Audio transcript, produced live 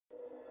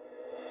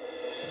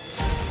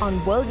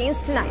On World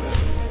News Tonight,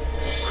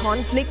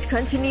 conflict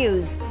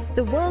continues.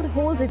 The world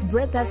holds its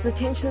breath as the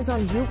tensions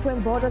on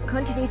Ukraine border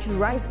continue to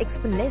rise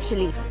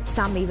exponentially.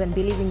 Some even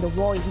believing the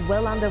war is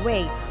well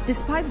underway.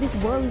 Despite this,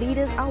 world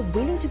leaders are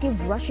willing to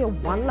give Russia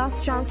one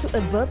last chance to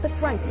avert the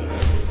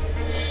crisis.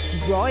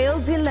 Royal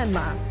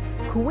dilemma.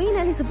 Queen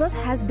Elizabeth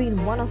has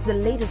been one of the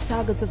latest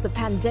targets of the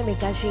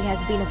pandemic as she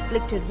has been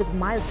afflicted with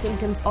mild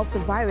symptoms of the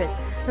virus.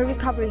 Her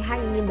recovery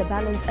hanging in the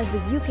balance as the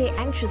UK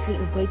anxiously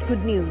await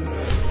good news.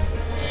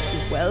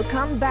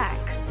 Welcome back.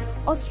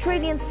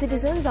 Australian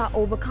citizens are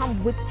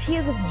overcome with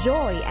tears of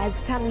joy as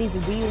families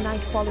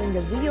reunite following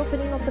the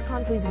reopening of the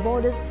country's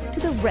borders to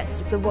the rest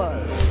of the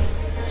world.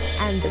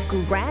 And the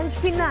grand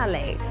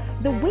finale.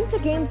 The Winter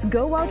Games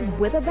go out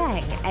with a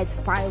bang as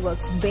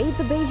fireworks bathe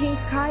the Beijing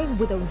sky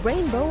with a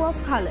rainbow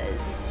of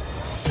colors.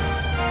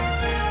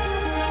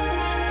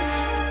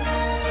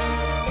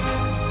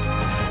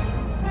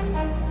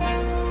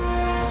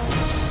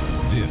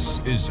 This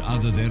is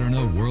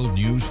Derana World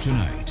News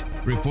Tonight.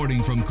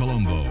 Reporting from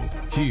Colombo,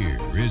 here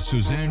is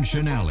Suzanne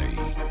Shanali.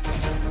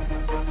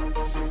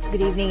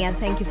 Good evening and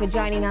thank you for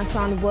joining us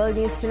on World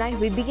News Tonight.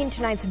 We begin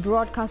tonight's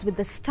broadcast with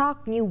the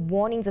stark new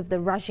warnings of the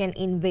Russian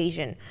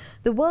invasion.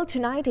 The world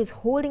tonight is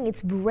holding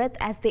its breath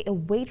as they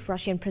await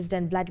Russian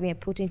President Vladimir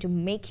Putin to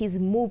make his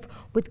move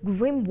with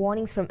grim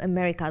warnings from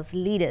America's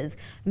leaders.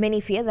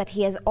 Many fear that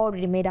he has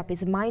already made up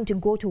his mind to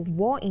go to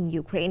war in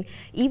Ukraine,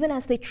 even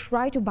as they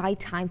try to buy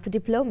time for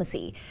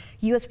diplomacy.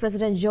 US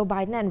President Joe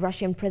Biden and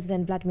Russian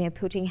President Vladimir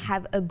Putin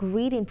have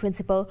agreed in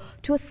principle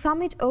to a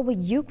summit over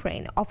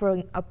Ukraine,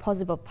 offering a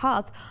possible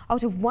path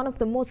out of one of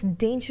the most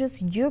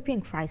dangerous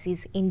European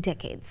crises in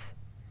decades.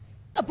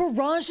 A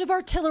barrage of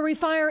artillery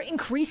fire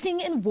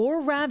increasing in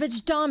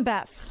war-ravaged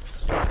Donbass,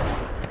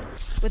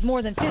 with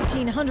more than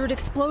 1,500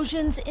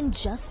 explosions in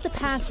just the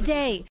past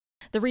day.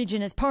 The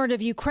region is part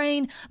of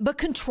Ukraine, but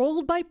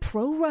controlled by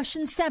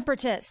pro-Russian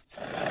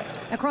separatists.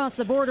 Across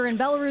the border in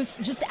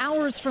Belarus, just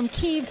hours from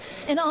Kyiv,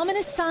 an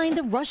ominous sign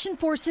the Russian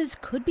forces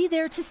could be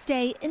there to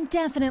stay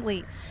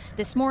indefinitely.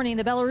 This morning,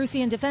 the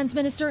Belarusian defense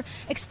minister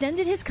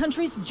extended his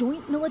country's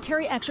joint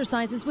military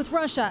exercises with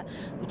Russia,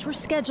 which were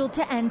scheduled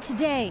to end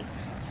today,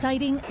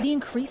 citing the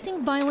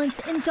increasing violence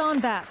in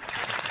Donbass.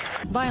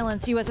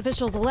 Violence, U.S.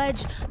 officials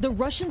allege, the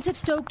Russians have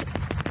stoked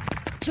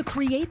to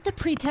create the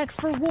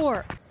pretext for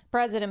war.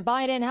 President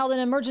Biden held an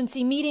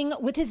emergency meeting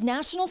with his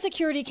National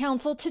Security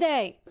Council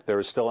today. There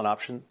is still an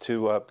option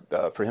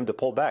for him to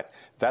pull back.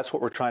 That's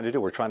what we're trying to do.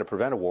 We're trying to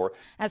prevent a war.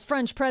 As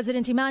French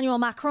President Emmanuel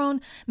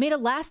Macron made a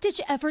last-ditch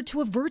effort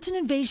to avert an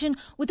invasion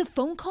with a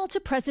phone call to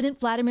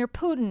President Vladimir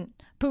Putin.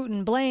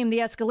 Putin blamed the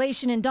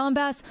escalation in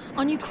Donbass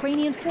on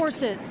Ukrainian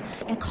forces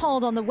and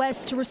called on the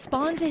West to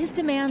respond to his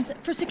demands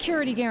for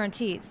security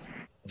guarantees.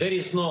 There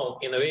is no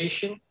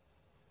innovation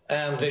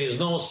and there is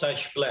no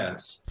such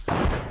plans.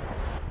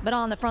 But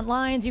on the front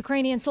lines,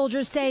 Ukrainian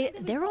soldiers say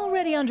they're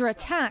already under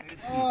attack.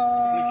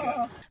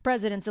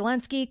 President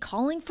Zelensky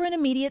calling for an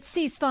immediate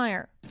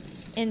ceasefire.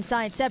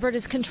 Inside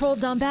separatist-controlled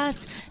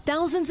Donbass,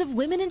 thousands of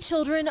women and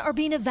children are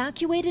being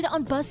evacuated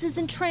on buses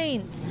and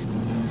trains.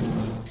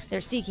 They're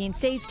seeking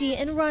safety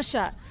in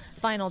Russia.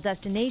 Final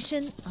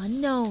destination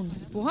unknown.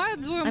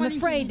 I'm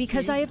afraid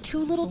because I have 2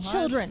 little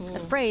children,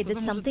 afraid that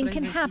something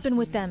can happen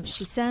with them,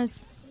 she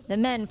says. The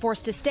men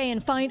forced to stay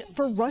and fight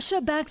for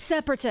Russia-backed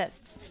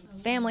separatists.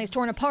 Families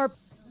torn apart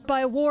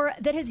by a war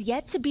that has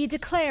yet to be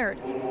declared.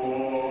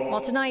 While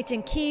tonight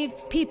in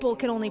Kyiv, people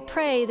can only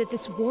pray that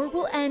this war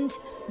will end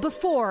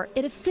before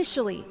it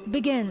officially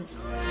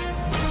begins.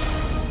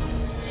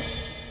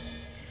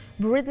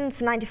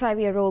 Britain's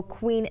 95-year-old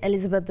Queen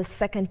Elizabeth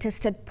II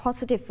tested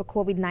positive for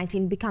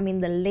COVID-19, becoming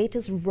the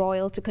latest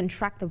royal to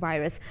contract the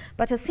virus.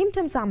 But her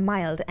symptoms are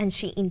mild and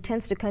she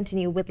intends to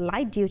continue with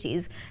light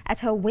duties at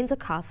her Windsor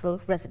Castle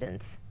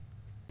residence.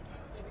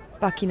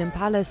 Buckingham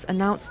Palace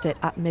announced it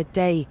at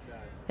midday.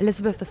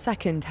 Elizabeth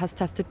II has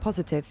tested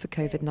positive for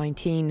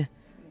COVID-19.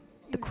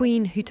 The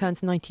Queen, who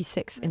turns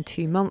 96 in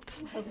 2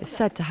 months, is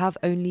said to have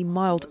only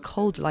mild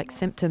cold-like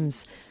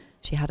symptoms.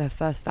 She had her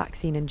first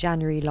vaccine in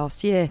January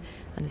last year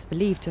and is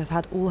believed to have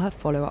had all her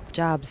follow-up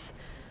jabs.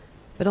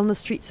 But on the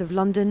streets of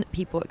London,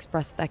 people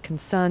expressed their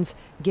concerns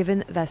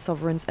given their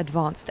sovereign's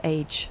advanced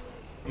age.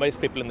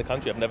 Most people in the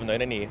country have never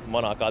known any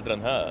monarch other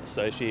than her,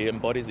 so she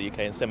embodies the UK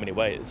in so many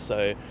ways.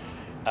 So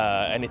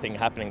anything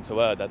happening to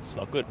her, that's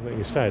not good. I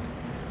think it's sad,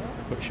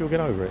 but she'll get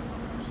over it.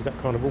 She's that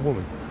kind of a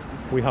woman.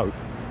 We hope.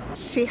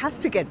 She has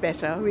to get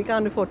better. We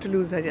can't afford to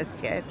lose her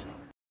just yet.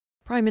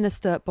 Prime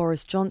Minister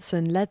Boris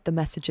Johnson led the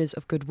messages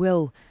of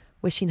goodwill,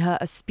 wishing her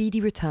a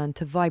speedy return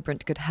to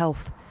vibrant good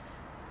health.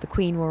 The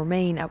Queen will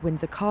remain at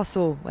Windsor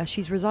Castle, where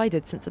she's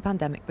resided since the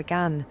pandemic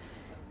began.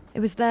 It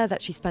was there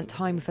that she spent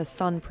time with her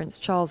son, Prince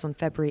Charles, on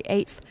February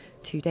 8th,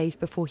 2 days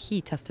before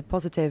he tested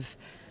positive.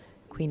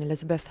 Queen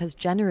Elizabeth has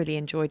generally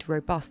enjoyed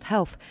robust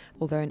health,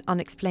 although an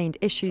unexplained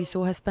issue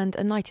saw her spend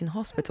a night in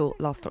hospital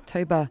last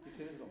October.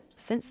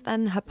 Since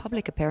then, her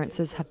public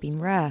appearances have been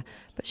rare,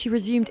 but she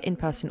resumed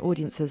in-person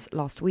audiences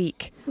last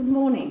week. Good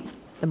morning.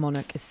 The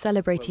monarch is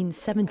celebrating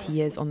 70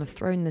 years on the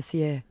throne this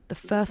year, the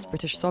first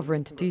British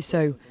sovereign to do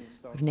so,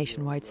 with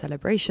nationwide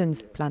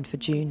celebrations planned for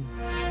June.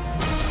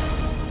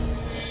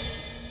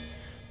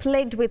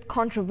 Plagued with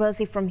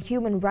controversy from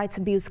human rights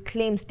abuse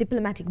claims,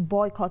 diplomatic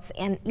boycotts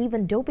and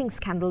even doping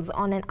scandals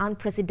on an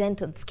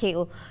unprecedented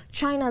scale,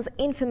 China's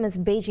infamous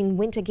Beijing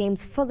Winter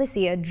Games for this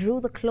year drew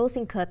the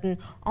closing curtain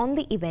on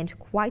the event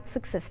quite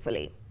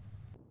successfully.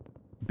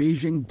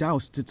 Beijing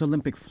doused its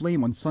Olympic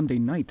flame on Sunday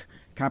night,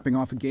 capping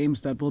off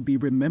games that will be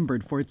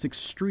remembered for its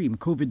extreme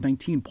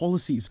COVID-19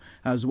 policies,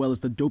 as well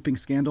as the doping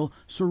scandal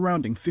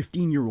surrounding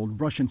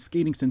 15-year-old Russian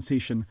skating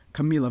sensation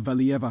Kamila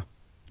Valieva.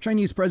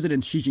 Chinese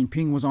President Xi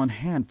Jinping was on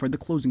hand for the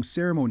closing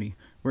ceremony,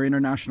 where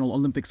International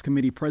Olympics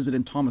Committee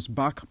President Thomas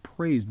Bach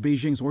praised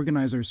Beijing's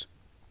organizers.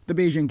 The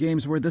Beijing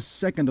Games were the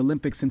second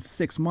Olympics in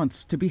 6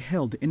 months to be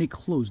held in a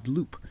closed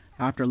loop,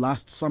 after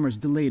last summer's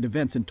delayed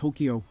events in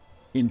Tokyo.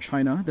 In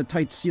China, the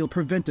tight seal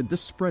prevented the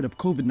spread of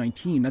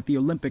COVID-19 at the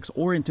Olympics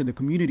or into the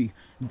community,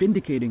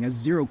 vindicating a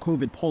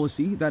zero-COVID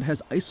policy that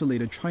has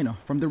isolated China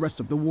from the rest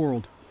of the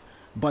world.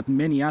 But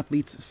many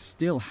athletes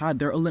still had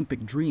their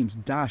Olympic dreams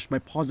dashed by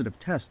positive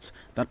tests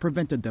that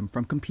prevented them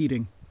from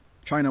competing.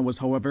 China was,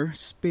 however,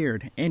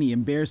 spared any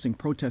embarrassing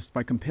protests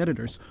by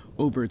competitors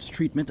over its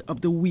treatment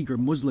of the Uyghur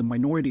Muslim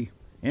minority,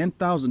 and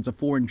thousands of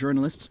foreign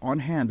journalists on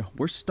hand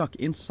were stuck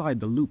inside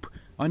the loop,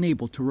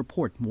 unable to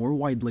report more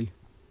widely.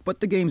 But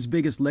the game's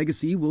biggest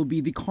legacy will be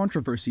the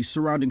controversy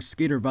surrounding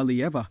skater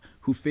Valieva,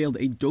 who failed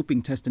a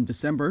doping test in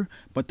December,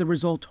 but the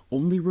result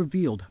only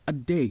revealed a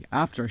day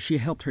after she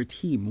helped her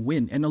team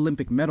win an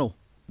Olympic medal.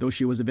 Though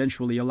she was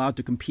eventually allowed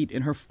to compete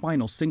in her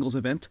final singles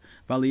event,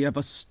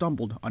 Valieva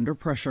stumbled under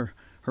pressure,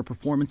 her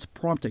performance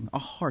prompting a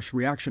harsh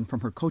reaction from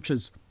her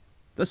coaches.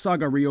 The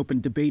saga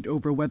reopened debate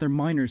over whether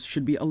minors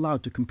should be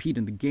allowed to compete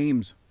in the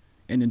games.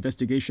 An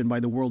investigation by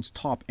the world's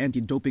top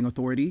anti-doping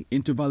authority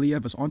into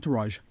Valieva's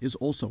entourage is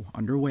also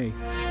underway.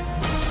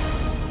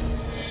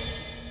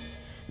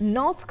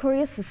 North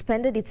Korea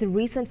suspended its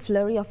recent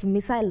flurry of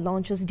missile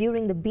launches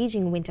during the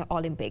Beijing Winter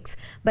Olympics.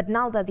 But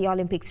now that the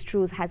Olympics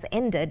truce has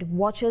ended,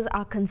 watchers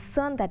are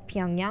concerned that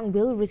Pyongyang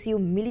will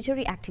resume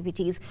military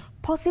activities,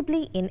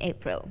 possibly in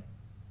April.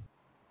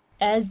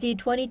 As the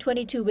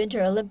 2022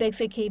 Winter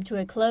Olympics came to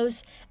a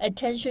close,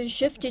 attention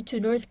shifted to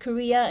North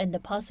Korea and the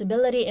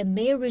possibility it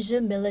may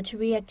resume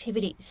military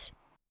activities.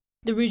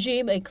 The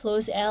regime, a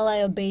close ally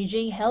of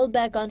Beijing, held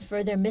back on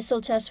further missile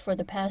tests for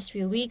the past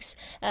few weeks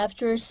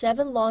after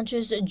 7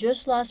 launches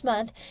just last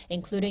month,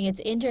 including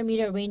its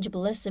intermediate-range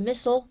ballistic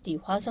missile, the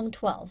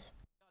Hwasong-12.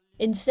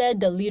 Instead,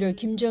 the leader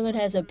Kim Jong-un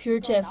has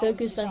appeared to have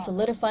focused on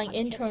solidifying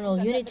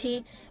internal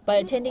unity by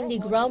attending the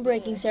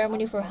groundbreaking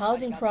ceremony for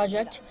housing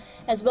project,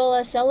 as well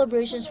as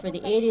celebrations for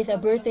the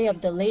 80th birthday of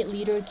the late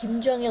leader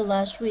Kim Jong-il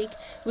last week,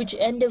 which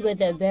ended with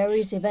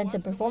various events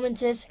and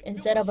performances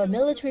instead of a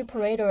military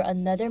parade or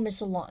another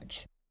missile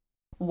launch.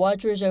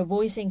 Watchers are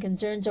voicing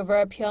concerns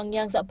over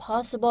Pyongyang's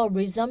possible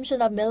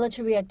resumption of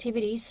military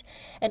activities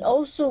and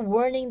also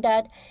warning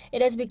that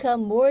it has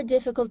become more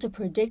difficult to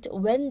predict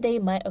when they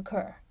might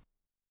occur.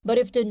 But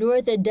if the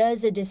North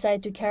does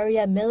decide to carry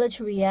out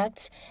military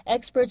acts,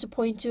 experts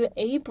point to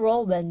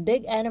April when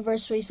big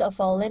anniversaries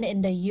fall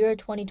in the year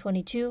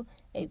 2022,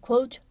 a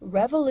quote,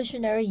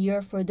 revolutionary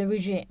year for the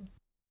regime.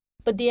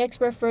 But the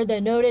expert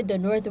further noted the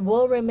North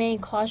will remain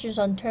cautious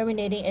on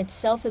terminating its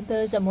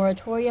self-imposed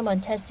moratorium on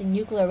testing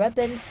nuclear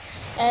weapons,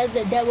 as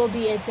that will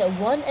be its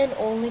one and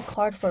only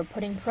card for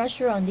putting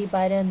pressure on the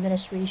Biden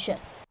administration.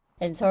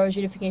 And Seoul's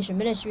Unification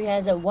Ministry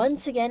has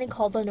once again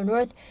called on the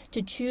North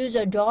to choose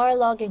a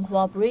dialogue and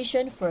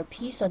cooperation for a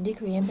peace on the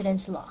Korean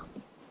Peninsula.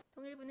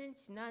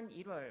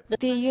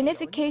 The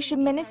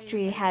Unification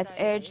Ministry has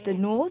urged the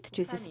North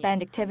to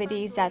suspend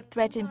activities that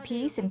threaten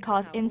peace and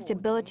cause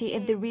instability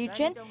in the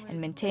region and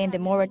maintain the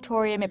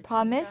moratorium it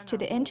promised to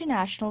the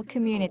international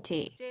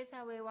community.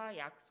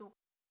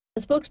 The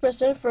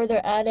spokesperson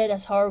further added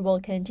that Seoul will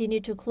continue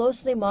to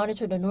closely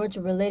monitor the North's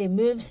related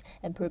moves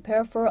and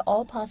prepare for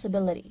all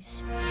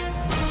possibilities.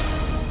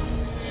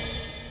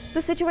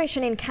 The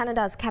situation in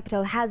Canada's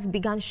capital has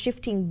begun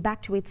shifting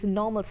back to its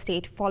normal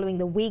state following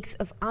the weeks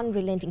of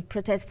unrelenting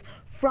protests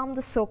from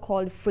the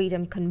so-called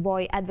Freedom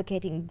Convoy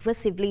advocating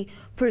aggressively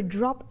for a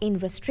drop in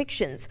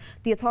restrictions.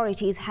 The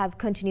authorities have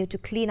continued to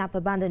clean up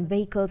abandoned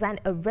vehicles and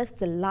arrest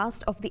the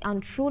last of the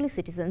unruly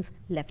citizens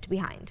left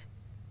behind.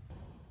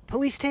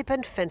 Police tape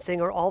and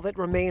fencing are all that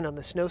remain on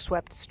the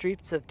snow-swept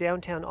streets of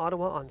downtown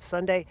Ottawa on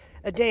Sunday,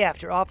 a day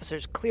after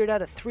officers cleared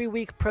out a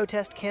 3-week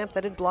protest camp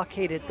that had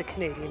blockaded the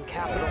Canadian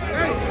capital.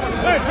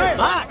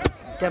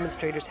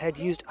 Demonstrators had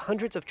used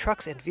hundreds of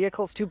trucks and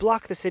vehicles to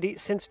block the city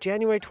since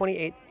January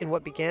 28th in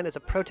what began as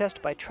a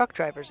protest by truck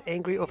drivers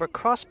angry over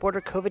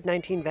cross-border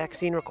COVID-19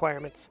 vaccine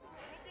requirements.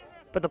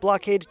 But the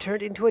blockade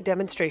turned into a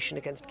demonstration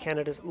against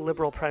Canada's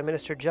Liberal Prime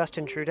Minister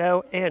Justin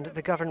Trudeau and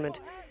the government.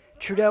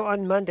 Trudeau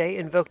on Monday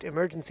invoked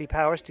emergency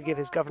powers to give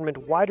his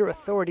government wider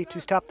authority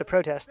to stop the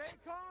protests.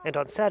 And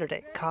on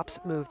Saturday, cops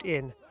moved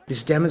in.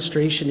 This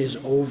demonstration is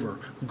over.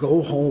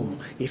 Go home.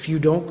 If you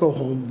don't go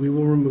home, we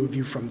will remove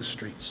you from the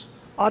streets.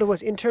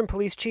 Ottawa's interim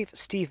police chief,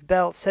 Steve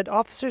Bell, said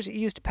officers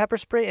used pepper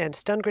spray and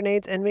stun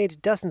grenades and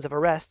made dozens of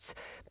arrests.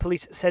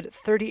 Police said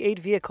 38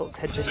 vehicles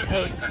had been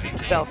towed.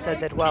 Bell said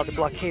that while the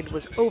blockade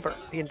was over,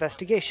 the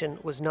investigation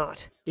was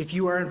not. If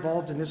you are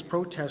involved in this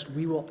protest,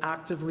 we will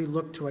actively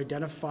look to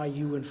identify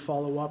you and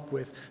follow up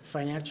with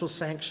financial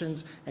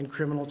sanctions and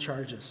criminal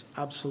charges.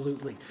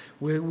 Absolutely.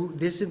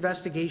 This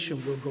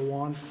investigation will go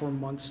on for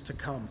months to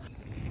come.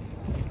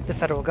 The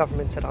federal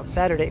government said on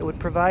Saturday it would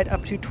provide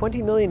up to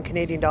 20 million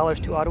Canadian dollars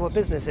to Ottawa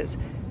businesses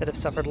that have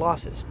suffered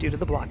losses due to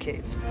the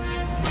blockades.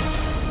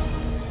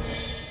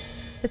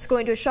 Let's go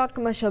into a short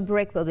commercial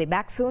break. We'll be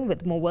back soon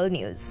with more world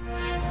news.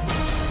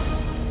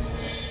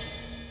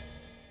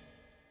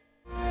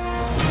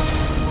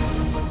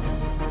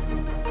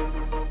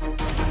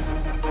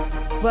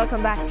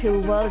 Welcome back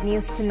to World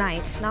News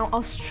Tonight. Now,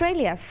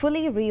 Australia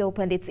fully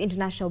reopened its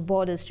international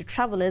borders to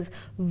travellers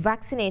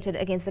vaccinated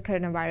against the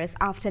coronavirus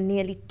after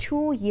nearly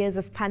 2 years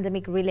of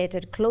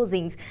pandemic-related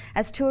closings,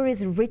 as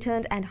tourists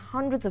returned and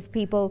hundreds of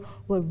people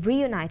were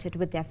reunited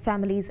with their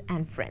families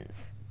and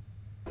friends.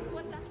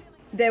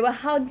 There were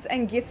hugs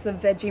and gifts of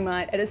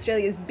Vegemite at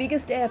Australia's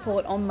biggest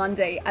airport on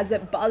Monday as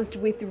it buzzed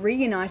with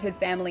reunited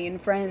family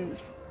and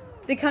friends.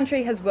 The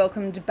country has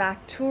welcomed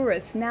back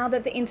tourists now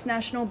that the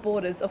international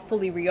borders are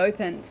fully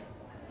reopened.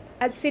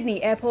 At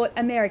Sydney Airport,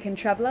 American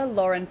traveller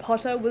Lauren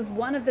Potter was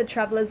one of the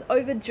travellers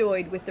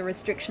overjoyed with the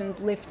restrictions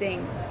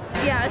lifting.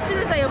 Yeah, as soon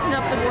as they opened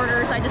up the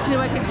borders, I just knew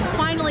I could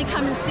finally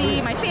come and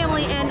see my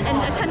family and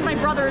attend my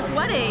brother's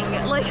wedding,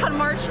 like on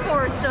March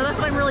 4th. So that's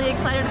what I'm really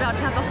excited about,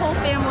 to have the whole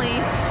family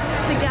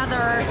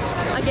together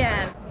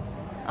again.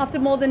 After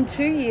more than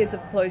 2 years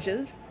of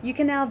closures, you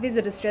can now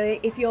visit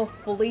Australia if you're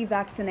fully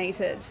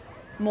vaccinated.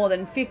 More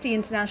than 50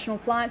 international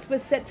flights were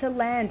set to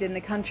land in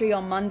the country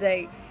on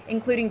Monday,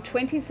 including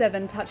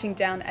 27 touching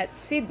down at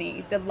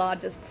Sydney, the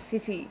largest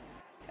city.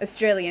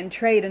 Australian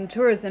Trade and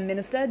Tourism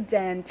Minister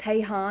Dan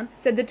Tehan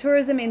said the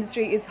tourism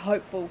industry is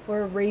hopeful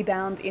for a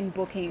rebound in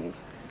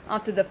bookings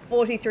after the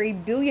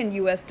 $43 billion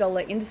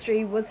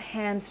industry was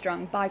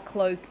hamstrung by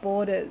closed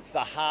borders. The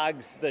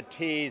hugs, the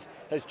tears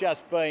has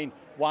just been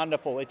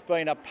wonderful. It's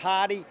been a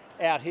party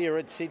out here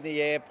at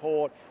Sydney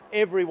Airport.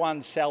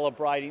 Everyone's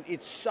celebrating.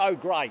 It's so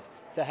great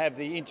to have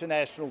the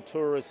international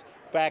tourists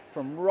back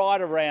from right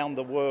around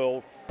the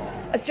world.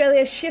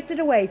 Australia shifted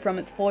away from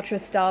its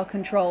fortress-style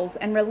controls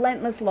and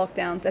relentless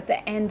lockdowns at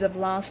the end of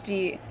last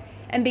year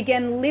and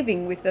began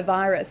living with the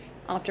virus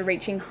after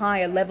reaching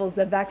higher levels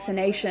of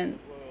vaccination.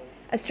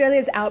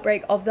 Australia's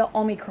outbreak of the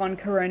Omicron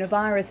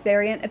coronavirus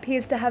variant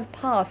appears to have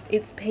passed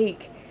its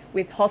peak,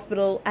 with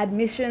hospital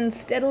admissions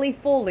steadily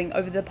falling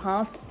over the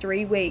past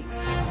 3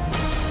 weeks.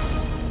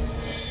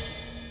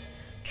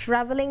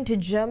 Travelling to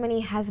Germany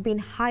has been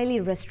highly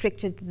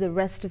restricted to the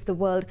rest of the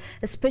world,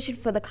 especially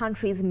for the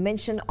countries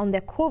mentioned on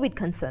their COVID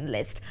concern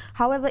list.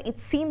 However, it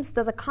seems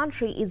that the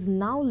country is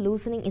now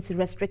loosening its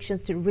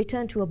restrictions to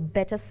return to a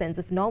better sense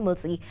of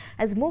normalcy,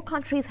 as more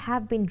countries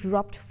have been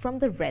dropped from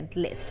the red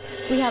list.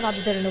 We have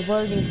out there in the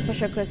World News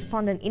special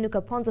correspondent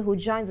Inuka Ponza, who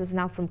joins us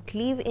now from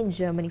Kiev in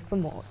Germany for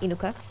more.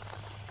 Inuka?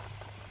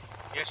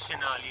 Yes,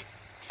 Shanali.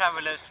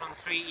 Travellers from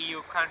 3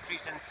 EU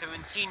countries and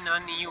 17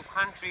 non-EU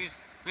countries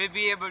will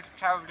be able to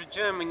travel to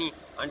Germany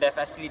under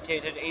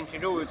facilitated entry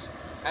rules,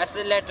 as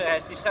the latter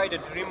has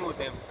decided to remove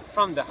them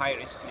from the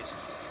high-risk list.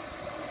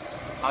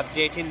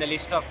 Updating the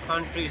list of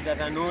countries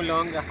that are no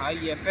longer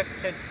highly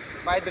affected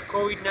by the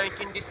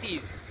COVID-19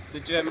 disease,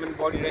 the German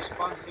body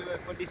responsible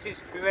for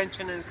disease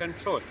prevention and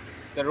control,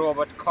 the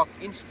Robert Koch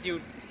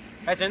Institute,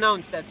 has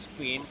announced that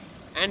Spain,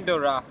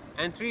 Andorra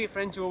and 3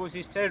 French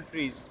overseas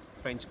territories,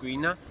 French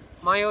Guiana,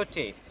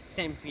 Mayotte,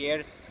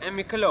 Saint-Pierre and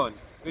Miquelon,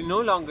 will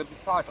no longer be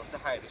part of the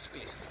high-risk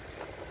list.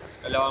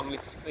 Along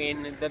with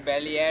Spain, the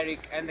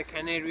Balearic and the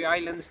Canary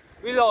Islands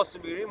will also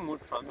be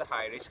removed from the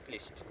high-risk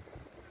list.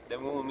 The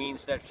move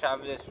means that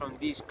travellers from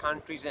these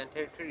countries and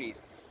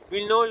territories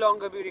will no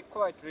longer be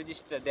required to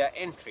register their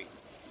entry.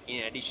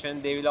 In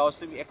addition, they will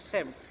also be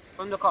exempt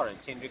from the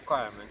quarantine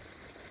requirement.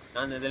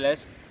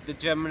 Nonetheless, the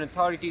German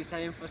authorities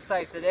have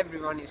emphasized that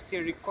everyone is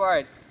still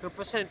required to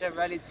present a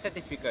valid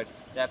certificate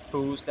that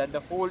proves that the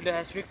holder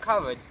has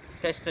recovered,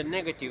 tested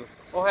negative,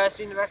 or has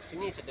been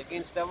vaccinated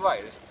against the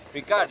virus,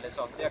 regardless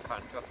of their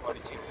country of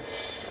origin.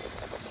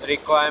 The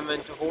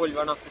requirement to hold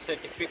one of the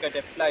certificate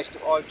applies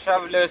to all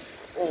travellers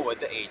over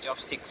the age of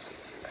 6.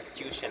 Back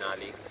to you,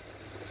 Shanali.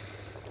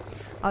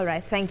 All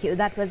right, thank you.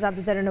 That was out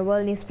there in the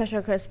World News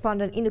special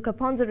correspondent Inuka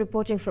Ponza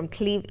reporting from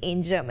Kiev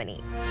in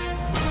Germany.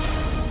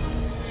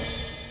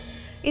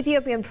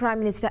 Ethiopian Prime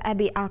Minister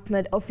Abiy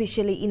Ahmed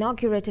officially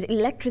inaugurated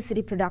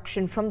electricity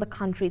production from the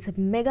country's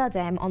mega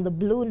dam on the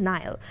Blue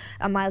Nile,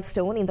 a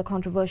milestone in the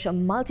controversial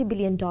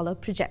multi-billion-dollar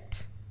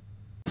project.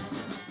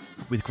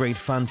 With great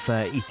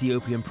fanfare,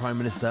 Ethiopian Prime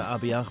Minister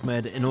Abiy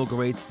Ahmed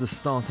inaugurates the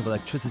start of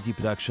electricity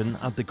production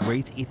at the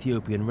Great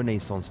Ethiopian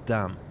Renaissance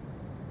Dam.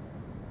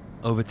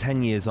 Over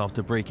 10 years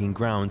after breaking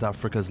ground,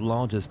 Africa's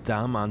largest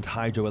dam and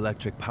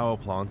hydroelectric power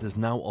plant is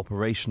now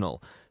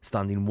operational,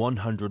 standing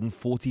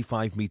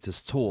 145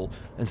 meters tall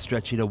and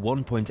stretching a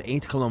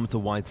 1.8 kilometer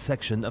wide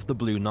section of the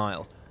Blue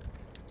Nile.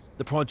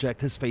 The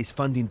project has faced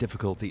funding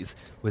difficulties,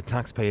 with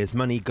taxpayers'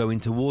 money going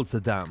towards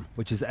the dam,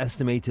 which is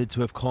estimated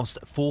to have cost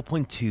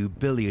 $4.2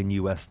 billion.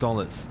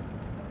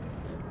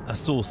 A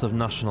source of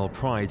national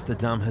pride, the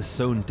dam has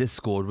sown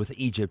discord with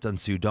Egypt and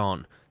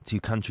Sudan, two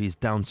countries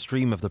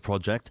downstream of the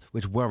project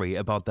which worry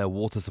about their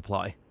water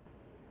supply.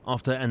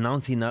 After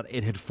announcing that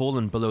it had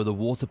fallen below the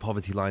water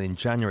poverty line in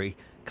January,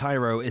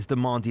 Cairo is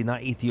demanding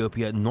that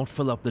Ethiopia not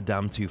fill up the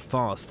dam too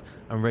fast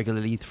and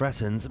regularly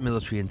threatens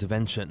military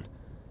intervention.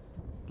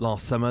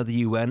 Last summer, the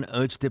UN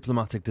urged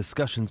diplomatic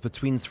discussions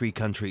between three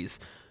countries.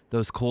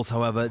 Those calls,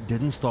 however,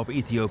 didn't stop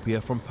Ethiopia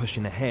from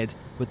pushing ahead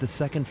with the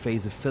second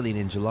phase of filling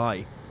in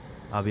July.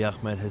 Abiy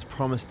Ahmed has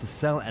promised to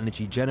sell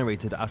energy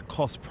generated at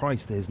cost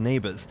price to his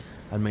neighbours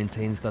and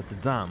maintains that the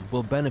dam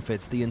will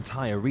benefit the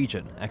entire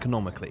region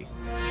economically.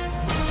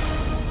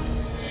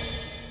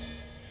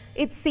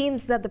 It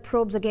seems that the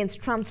probes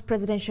against Trump's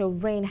presidential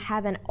reign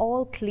have an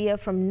all clear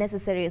from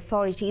necessary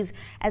authorities,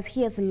 as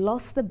he has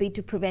lost the bid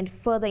to prevent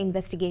further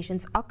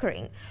investigations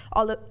occurring,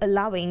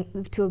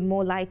 allowing to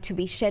more light to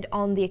be shed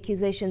on the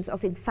accusations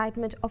of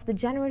incitement of the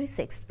January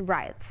 6th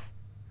riots.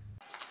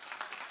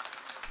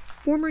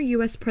 Former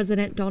U.S.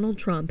 President Donald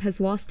Trump has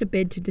lost a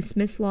bid to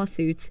dismiss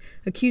lawsuits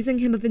accusing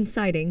him of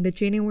inciting the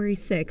January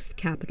 6th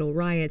Capitol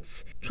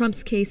riots.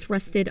 Trump's case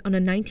rested on a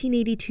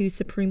 1982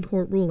 Supreme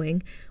Court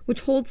ruling,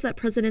 which holds that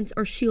presidents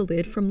are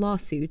shielded from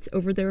lawsuits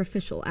over their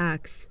official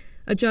acts.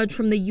 A judge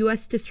from the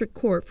U.S. District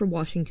Court for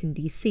Washington,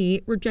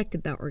 D.C.,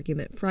 rejected that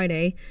argument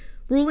Friday,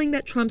 ruling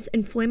that Trump's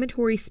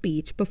inflammatory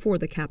speech before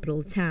the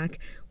Capitol attack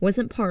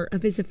wasn't part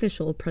of his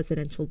official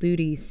presidential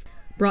duties.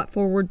 Brought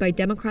forward by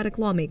Democratic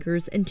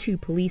lawmakers and two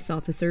police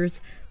officers,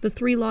 the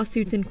three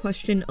lawsuits in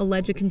question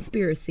allege a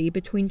conspiracy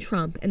between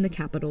Trump and the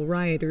Capitol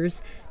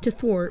rioters to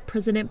thwart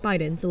President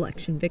Biden's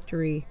election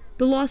victory.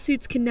 The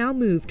lawsuits can now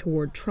move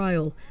toward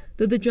trial,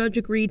 though the judge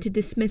agreed to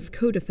dismiss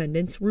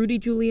co-defendants Rudy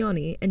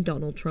Giuliani and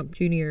Donald Trump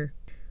Jr.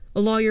 A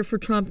lawyer for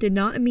Trump did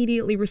not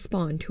immediately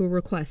respond to a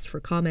request for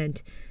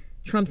comment.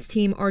 Trump's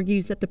team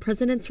argues that the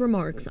president's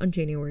remarks on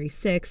January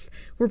 6th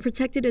were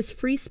protected as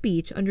free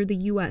speech under the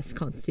U.S.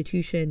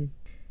 Constitution.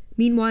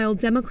 Meanwhile,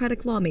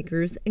 Democratic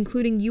lawmakers,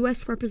 including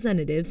U.S.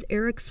 Representatives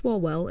Eric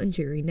Swalwell and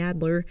Jerry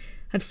Nadler,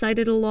 have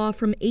cited a law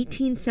from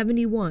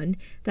 1871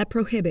 that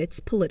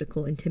prohibits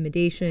political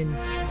intimidation.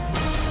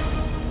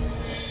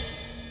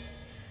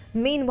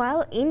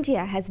 Meanwhile,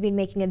 India has been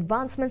making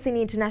advancements in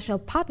international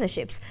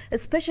partnerships,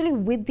 especially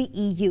with the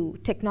EU.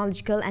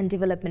 Technological and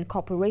Development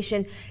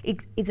Cooperation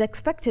is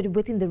expected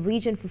within the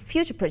region for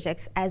future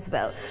projects as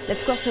well.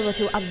 Let's cross over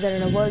to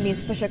Derana World News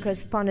special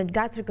correspondent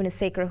Gayatri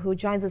Gunasekara, who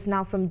joins us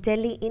now from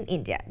Delhi in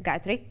India.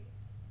 Gayatri.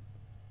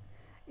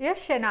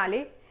 Yes,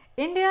 Shenali.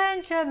 India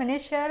and Germany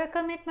share a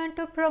commitment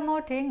to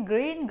promoting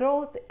green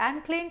growth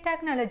and clean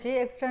technology,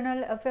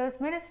 External Affairs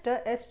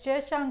Minister S.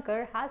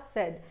 Jaishankar has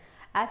said,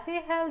 as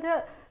he held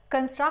a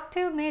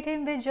constructive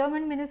meeting with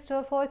German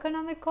Minister for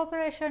Economic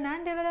Cooperation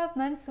and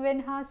Development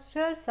Svenhard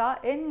Schulze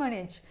in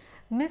Munich.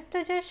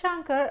 Mr.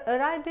 Jaishankar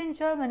arrived in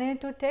Germany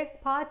to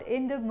take part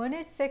in the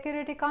Munich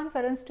Security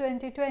Conference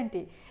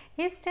 2020.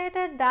 He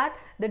stated that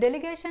the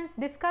delegations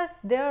discussed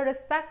their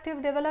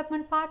respective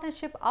development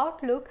partnership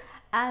outlook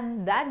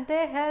and that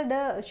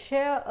they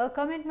share a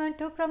commitment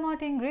to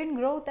promoting green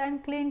growth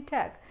and clean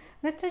tech.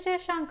 Mr.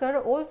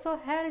 Jaishankar also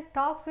held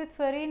talks with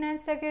Foreign and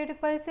Security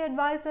Policy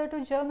Advisor to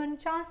German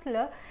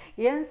Chancellor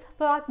Jens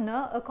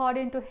Partner.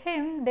 According to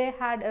him, they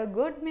had a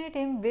good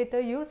meeting with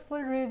a useful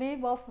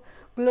review of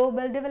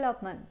global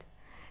development.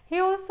 He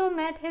also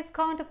met his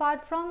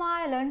counterpart from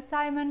Ireland,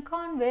 Simon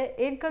Conway,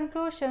 in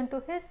conclusion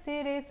to his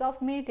series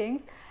of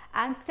meetings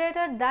and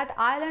stated that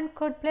Ireland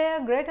could play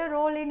a greater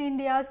role in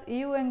India's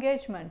EU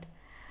engagement.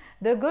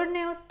 The good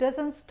news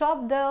doesn't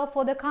stop there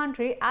for the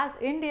country, as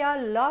India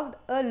logged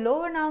a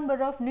lower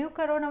number of new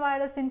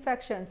coronavirus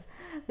infections.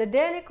 The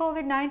daily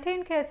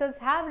COVID-19 cases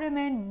have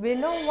remained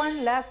below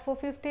 1 lakh for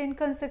 15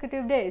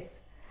 consecutive days.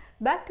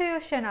 Back to you,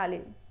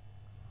 Shenali.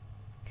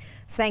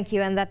 Thank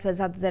you, and that was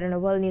Derana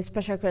World News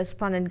special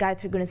correspondent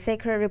Gayatri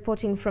Gunasekara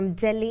reporting from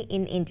Delhi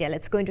in India.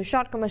 Let's go into a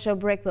short commercial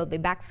break. We'll be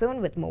back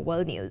soon with more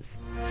world news.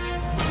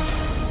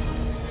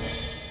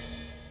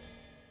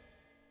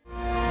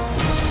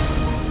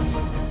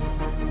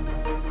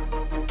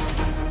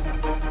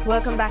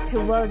 Welcome back to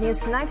World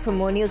News Tonight. For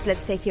more news,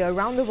 let's take you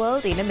around the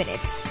world in a minute.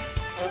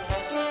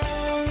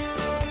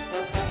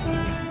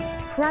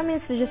 Prime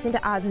Minister Jacinda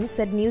Ardern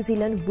said New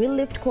Zealand will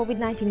lift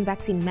COVID-19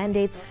 vaccine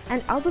mandates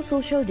and other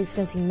social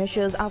distancing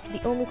measures after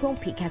the Omicron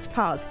peak has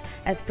passed,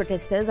 as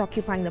protesters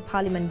occupying the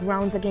Parliament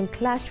grounds again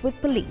clashed with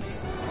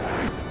police.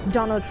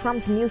 Donald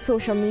Trump's new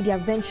social media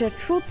venture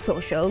Truth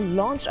Social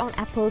launched on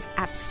Apple's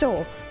App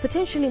Store,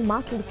 potentially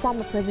marking the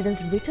former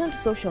president's return to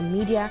social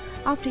media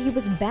after he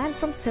was banned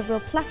from several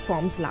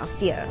platforms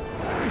last year.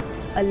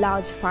 A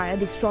large fire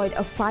destroyed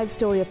a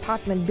 5-story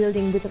apartment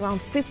building with around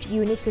 50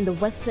 units in the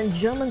western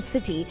German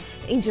city,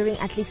 injuring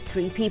at least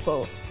 3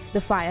 people.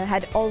 The fire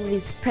had already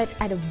spread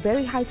at a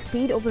very high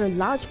speed over a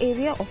large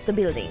area of the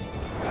building.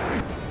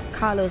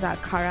 Carlos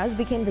Alcaraz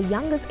became the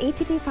youngest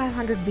ATP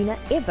 500 winner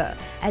ever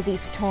as he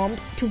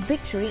stormed to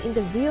victory in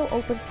the Rio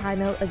Open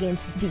final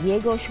against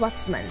Diego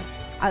Schwartzman.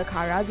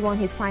 Alcaraz won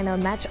his final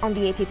match on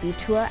the ATP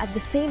Tour at the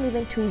same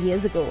event 2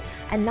 years ago,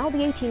 and now the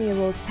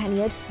 18-year-old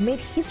Spaniard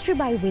made history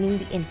by winning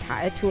the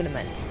entire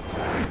tournament.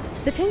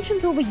 The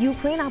tensions over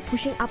Ukraine are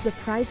pushing up the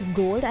price of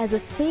gold as a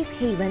safe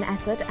haven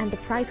asset, and the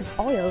price of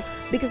oil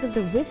because of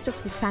the risk of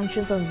the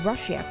sanctions on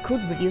Russia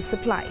could reduce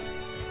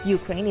supplies.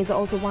 Ukraine is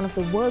also one of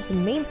the world's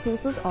main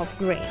sources of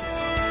grain.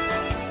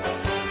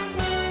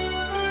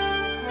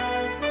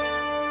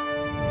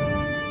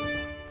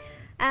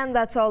 And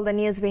that's all the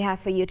news we have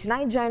for you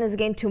tonight. Join us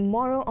again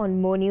tomorrow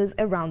on more news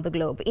around the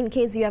globe. In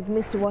case you have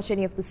missed to watch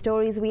any of the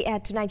stories we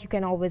aired tonight, you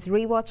can always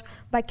rewatch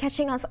by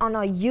catching us on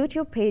our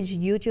YouTube page,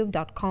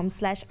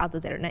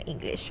 youtube.com/Derana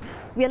English.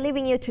 We are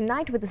leaving you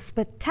tonight with a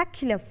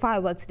spectacular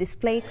fireworks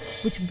display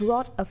which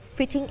brought a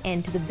fitting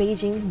end to the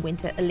Beijing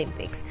Winter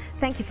Olympics.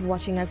 Thank you for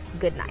watching us.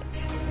 Good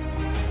night.